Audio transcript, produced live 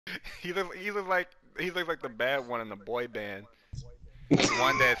He looks like the bad one in the boy band. The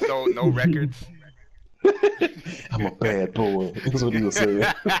one that sold no records. I'm a bad boy. That's what he was saying.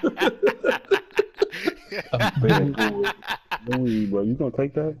 I'm a bad boy. Louis, bro, you gonna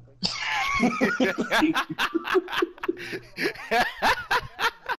take that?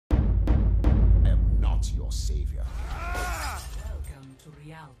 I am not your savior. Welcome to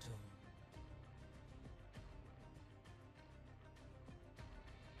Rialto.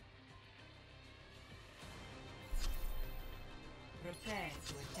 Prepare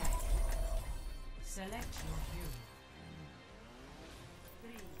to attack. Select your hero.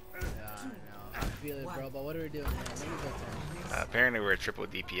 Yeah, I know. I feel it, bro. But what are we doing, man? Let me go turn. Apparently we're triple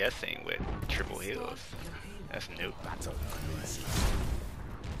DPSing with triple heals. That's new. I'm stuck.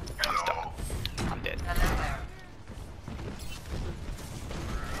 I'm dead.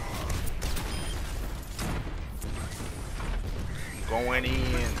 I'm going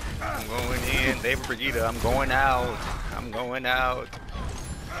in. I'm going in. David Brigida, I'm going out. I'm going out.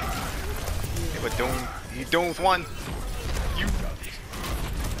 Hey, but Doom, he Doom's one. You.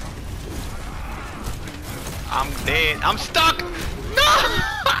 I'm dead. I'm stuck. No.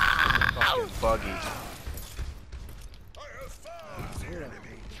 Fucking buggy.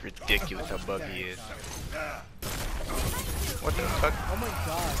 It's ridiculous how buggy he is. What the fuck? Oh my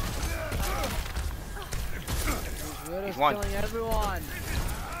god. He's one. Killing everyone.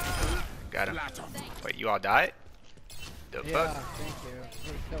 Got him. Wait, you all died? The Yeah, fuck? thank you.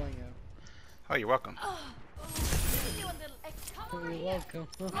 For killing him. Oh, you're welcome. You're welcome.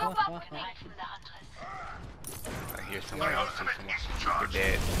 I hear someone else. See someone. You're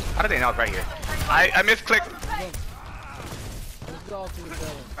dead. How did they know it's right here? I misclicked. Let's go all to the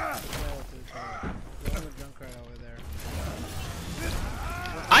building. Let's go all to the building. Go on the junk card over there.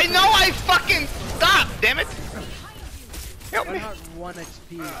 I know I fucking stopped. Damn it! Help me. Reinhardt 1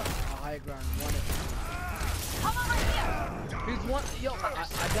 HP. High ground 1 HP. He's one. Yo, I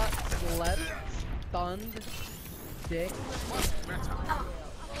got slept, stunned, dick.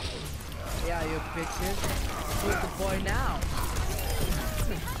 Yeah, you bitches. Who's the boy now?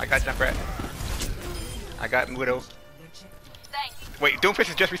 I got Junkrat. I got Widow. Wait, Doomfist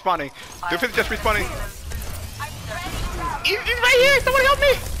is just respawning. Doomfist is just respawning. He's right here. Someone help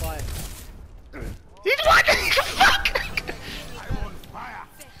me. What? He's what? Fuck!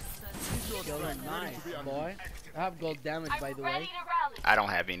 You're nice, boy. I have gold damage, by the way. I don't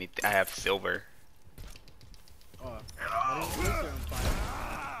have any. I have silver. Oh, I didn't lose on fire.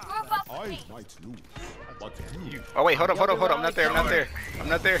 I might lose, but you Oh wait, hold up. I'm not there. I'm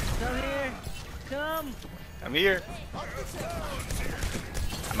not there. Come here. Come. I'm here.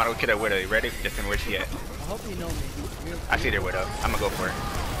 I'm gonna go kill that Widow. You ready? Just in where she at. I hope you know me. I see their Widow. I'm gonna go for it.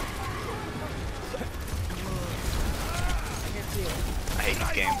 I can see it. I hate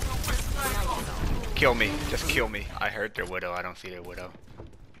this game. Kill me. Just kill me. I heard their Widow. I don't see their Widow.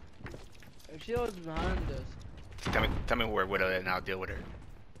 If she was behind us. Tell me where Widow is and I'll deal with her.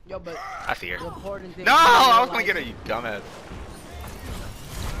 Yo, but I see her. the important thing No! is I was gonna like- get her, you dumbass.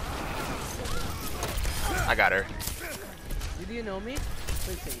 I got her. Do you know me?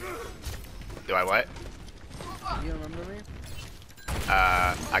 Please say it. Do I what? Do you remember me?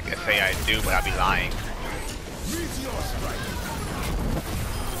 I can say I do, but I'll be lying.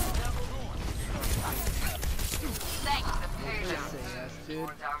 Please say yes, dude.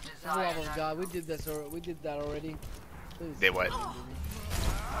 For the love of God, we did this or we did that already. Please. Did what?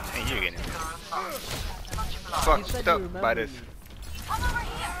 Hey, you're getting You fucked said you up remember by this. me.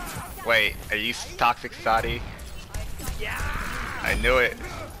 Wait, are you toxic Saudi? Yeah! I knew it.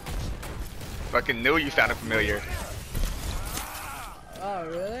 Fucking knew you sounded familiar. Oh,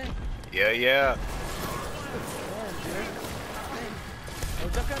 really? Yeah. Yeah, dude. Oh,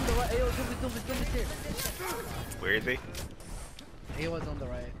 Joker on the right. Hey, yo, don't be here. Where is he? He was on the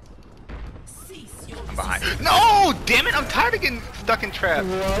right. I'm behind. No! Damn it! I'm tired of getting stuck in traps.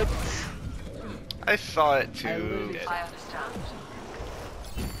 What? I saw it I too. literally-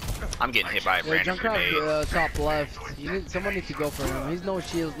 I'm getting hit by a Yeah, random grenade. Junkrat top left. Someone needs to go for him. He's no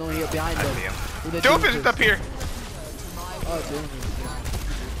shields, no heal behind I us. see him. With the Doofus is Doofus. up here. Oh, Doofus.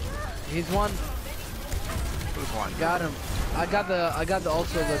 He's one. Who's one? Got him. I got the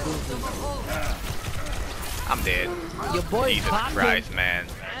also the Doofus. I'm dead. Your boy Jesus popping. Christ, man.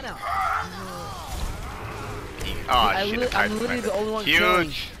 Anna. Oh shit! I'm literally the only one killing.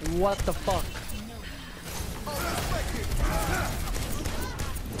 Huge. What the fuck?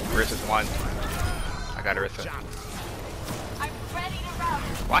 Arissa's one. I got Arissa.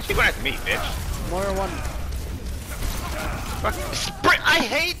 Why she going after me, bitch? More than one. Fuck. Sprint! I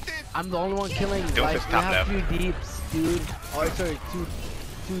hate this! I'm the only one killing. Doofus Like, we top have left. 2 deeps, dude. Oh, sorry, 2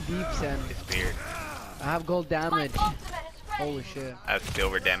 2 deeps and It's weird. I have gold damage. Holy shit. I have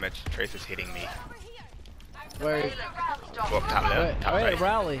silver damage. Trace is hitting me. Where? Go up top left, top right.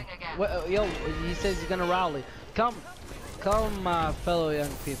 Rally. Yo, he says he's gonna rally. Come, fellow young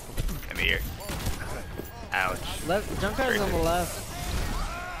people. Come here. Ouch. Junkrat's on the left.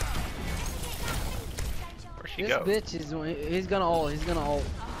 Where'd she This go? bitch is, he's gonna ult,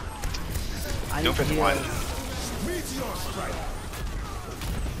 I need Doofus heal. one.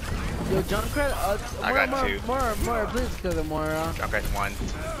 Yo, Junkrat, I got two. Mora, please kill the Mora. Junkrat's one.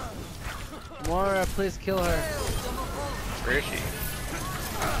 Mora, please kill her. Where is she?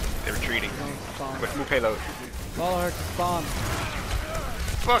 They're retreating. Don't spawn. With new payload. Follow her to spawn.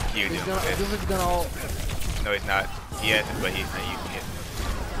 Fuck you, He's Doofus. Doofus gonna ult. No, he's not. Yes, but he's not using it.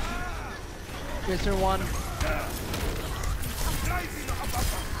 Tracer 1.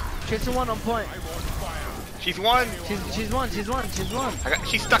 Tracer 1 on point. She's one. She's one.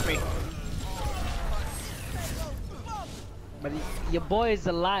 She stuck me. But your boy is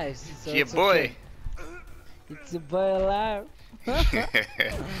alive. So Your it's boy. okay. It's your boy alive.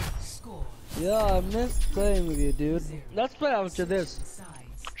 Score. Yeah, I miss playing with you, dude. Let's play after this.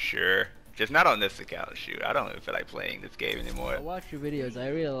 Sides. Sure. Just not on this account. Shoot, I don't even feel like playing this game anymore. I watch your videos. I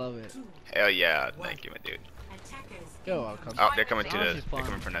really love it. Hell yeah, thank you, my dude. Attackers. Yo, I'll come. Oh, they're coming to Honestly the. fun. They're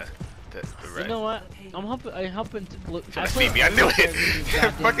coming from the right. You know what? I'm helping to look. Trying to see me. I knew it. I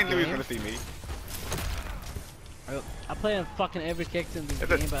fucking knew he was gonna see me. I play in fucking every character in this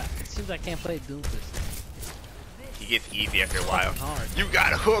That's game, but it seems I can't play Doomfist. He gets easy after a while. Hard. You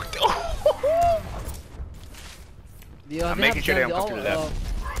got hooked. I'm making sure they don't come to the left.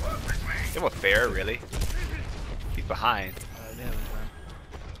 It was fair, really. He's behind.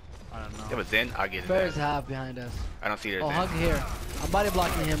 I don't know. It was in. I'll get it. Fair's half behind us. I don't see there's Oh, in. hug here. I'm body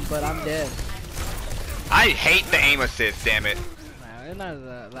blocking him, but I'm dead. I hate the aim assist. Damn it. Nah, it's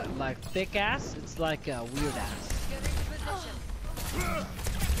not like thick ass. It's like a weird ass.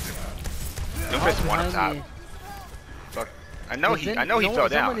 Doomfist one up top. Me. Fuck. I know he fell Someone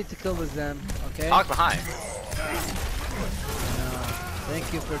down. need to kill the Zen, okay? Hog's behind.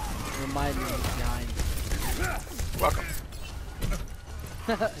 Thank you for reminding me he's behind. Welcome.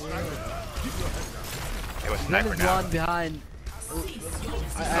 It was Zen sniper is now. one behind.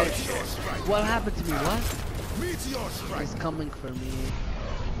 What happened to me? What? He's coming for me.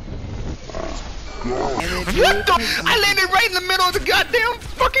 What the? I landed right in the middle of the goddamn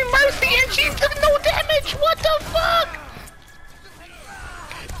fucking Mercy and she took no damage. What the fuck?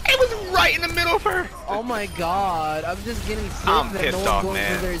 It was right in the middle of her. Oh my god, I'm just getting sick I'm that pissed no off, one's going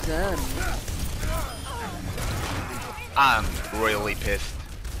man. for their Zen. I'm royally pissed.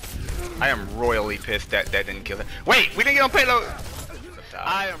 I am royally pissed that didn't kill her. Wait, we didn't get on payload.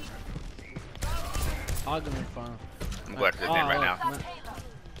 I am. I'll go in front. I'm glad for this in right now.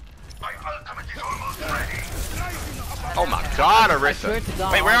 Oh my god, I swear Arissa. to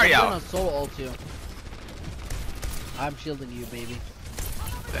God, Wait, where are I'm y'all? gonna solo ult you. I'm shielding you, baby.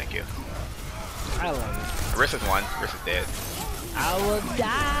 Thank you. I love it. Arissa's one. Arissa's dead. I will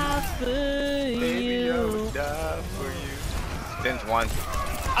die for Baby, I you. would die for you. Zen's one.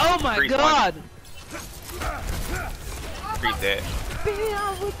 Oh my Freeze god! Freeze dead. Baby, I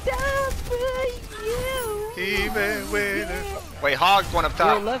will die for you. Even when wait, Hog's one up Yo,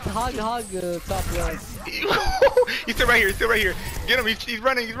 top. left hog, top left. He's still right here. He's still right here. Get him. He's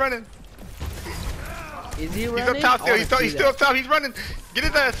running. He's running. Is he He's running? up top still. I He's wanna still see up top. He's running. Get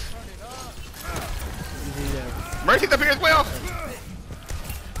his ass. Is he there? Mercy's up here as well.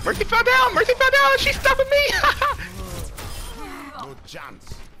 Mercy fell down. Mercy fell down. She's stuck with me. No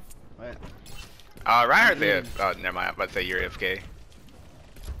chance. Wait. Reinhardt's there. Oh, never mind. I'm about to say you're AFK.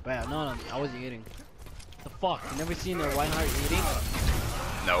 Wait, no, I wasn't eating. The fuck? You never seen a Reinhardt eating?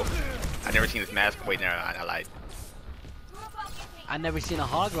 No. I never seen this mask. Wait, no, I lied. I never seen a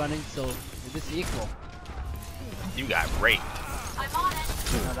hog running, so is this equal? You got raped.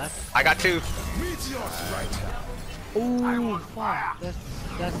 No, that's. I got two. Ooh, fuck. That's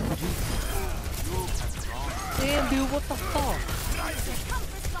juicy. Damn, dude, what the fuck?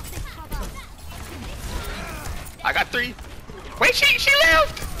 I got three. Wait, she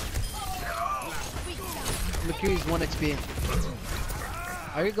left. Mercury's 1 XP.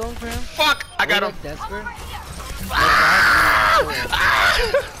 Are you going for him? Fuck, I got him. Desperate? Ah!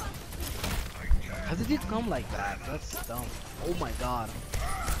 How did it come like that? That's dumb. Oh my god.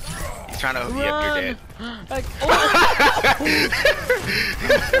 He's trying to hook me up. You're dead. Like, oh.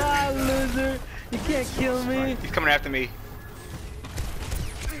 Ah, loser. You can't kill me. He's coming after me.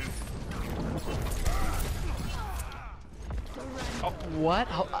 Oh, what?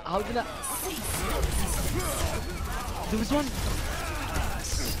 How did I? There was one.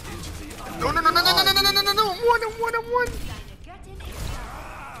 No, no, no, no, no, no, no, no, no, no, no, I'm one.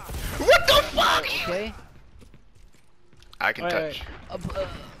 What the fuck? Okay. I can touch. Right.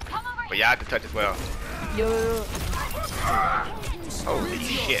 But yeah, I can touch as well. Yo. Holy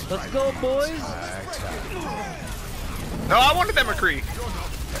shit. Let's go, boys. No, I wanted that McCree.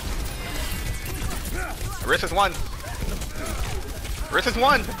 Riss is one. Riss is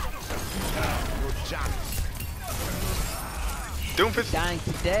one. Doomfist. Dying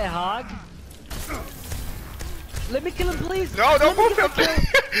today, hog. Let me kill him, please. No, don't move him.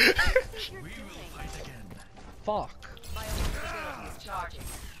 Fuck.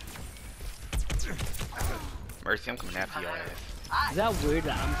 Mercy, I'm coming after your ass. Is that weird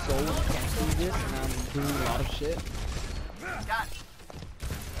that I'm so canceling this and I'm doing a lot of shit?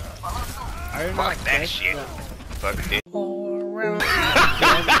 Fuck that shit. Fuck it.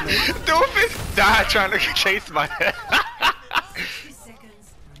 Doofus died trying to chase my head.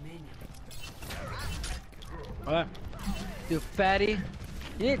 Alright. Dude, fatty.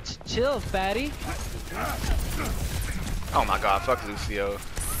 Yeah, chill, fatty. Oh my god, fuck Lucio.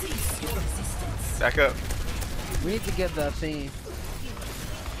 Back up. We need to get that thing.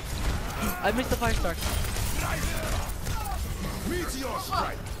 I missed the 5-star.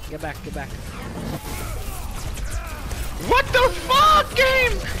 Get back, get back. What the fuck,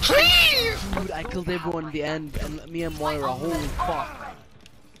 game? Please! Dude, I killed everyone in the end, and me and Moira, holy fuck.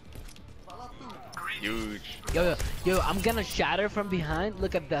 Huge. Yo, I'm gonna shatter from behind.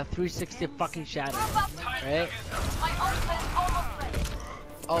 Look at that 360 fucking shatter. Right?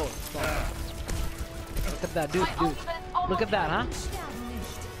 Oh, fuck. Look at that, dude. Look at that, huh?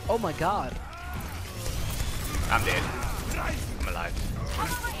 Oh my god. I'm dead. I'm alive.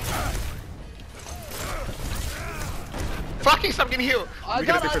 Fucking stop getting healed. We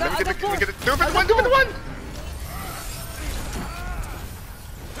get it, let me get it. Do it for the one, do it for the one.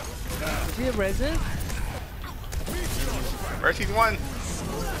 See the resin? Mercy's one.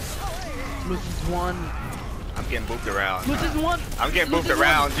 Lucy's one. I'm getting moved around. Lucy's one. I'm getting moved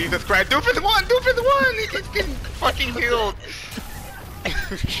around. Jesus Christ. Doofus one. Doofus one. He's getting fucking healed.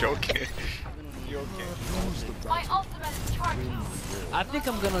 Joking. My ultimate is charging. I think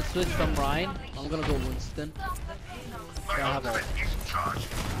I'm gonna switch from Ryan. I'm gonna go Winston.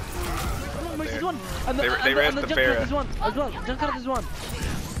 Mercy's one. They raised the Pharah. Is one as well. Junkrat is one.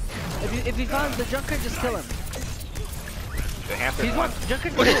 If he finds the Junkrat, just kill him. The hamster He's won. one.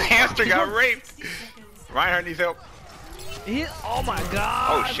 Junkrat. Look, the hamster got raped. Reinhardt needs help. Oh my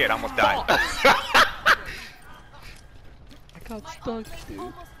god. Oh shit, I almost died. I got stuck,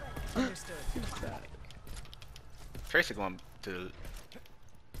 dude. Tracy going to.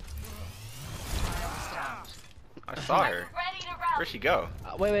 I saw her. Where'd she go?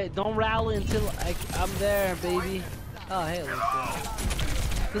 Wait, don't rally until I'm there, baby. Oh, hey,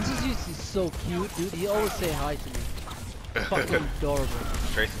 this is so cute, dude. He always say hi to me. Fucking adorable.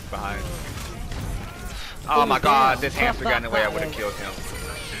 Tracy's behind. Oh my god, this hamster got in the way. I would have killed him.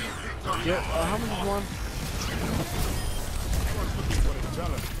 Yo, how many is one?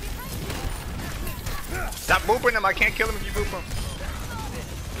 Stop booping him. I can't kill him if you boop him.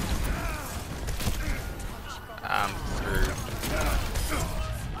 I'm screwed.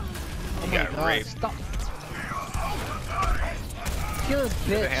 Oh He my got god, raped. stop. Kill his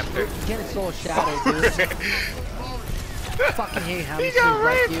bitch. Get so shattered, dude. Fucking hate hamsters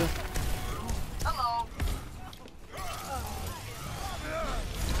like you. Hello.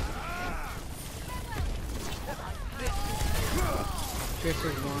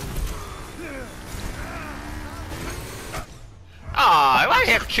 Tracer's one. Ah, why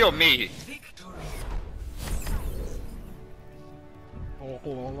have to kill me?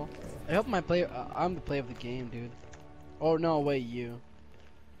 Hold on. I hope my player. I'm the player of the game, dude. Oh no, wait, you.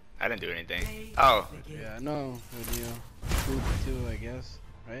 I didn't do anything. Oh. Yeah, no, with you. Food too, I guess,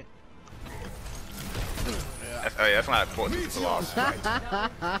 right? That's, oh yeah, that's not important to the loss. I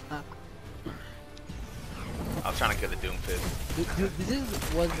was trying to kill the Doomfist. Dude,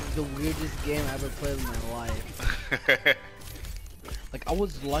 was the weirdest game I ever played in my life. Like, I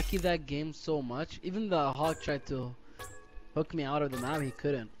was lucky that game so much. Even the Hawk tried to hook me out of the map, he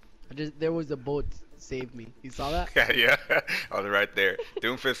couldn't. There was a boat saved me. You saw that? Yeah, I was right there.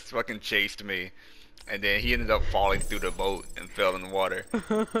 Doomfist fucking chased me, and then he ended up falling through the boat and fell in the water.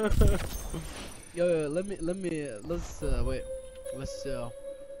 Yo, let's wait. Let's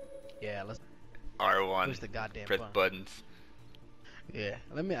yeah, let's R1. push the goddamn Press button. buttons. Yeah,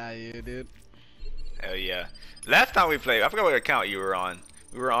 let me add you, dude. Hell yeah. Last time we played, I forgot what account you were on.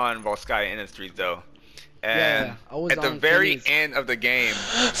 We were on Volskaya Industries though. And I was at the on very Kenny's. end of the game,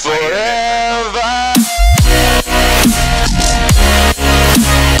 Forever.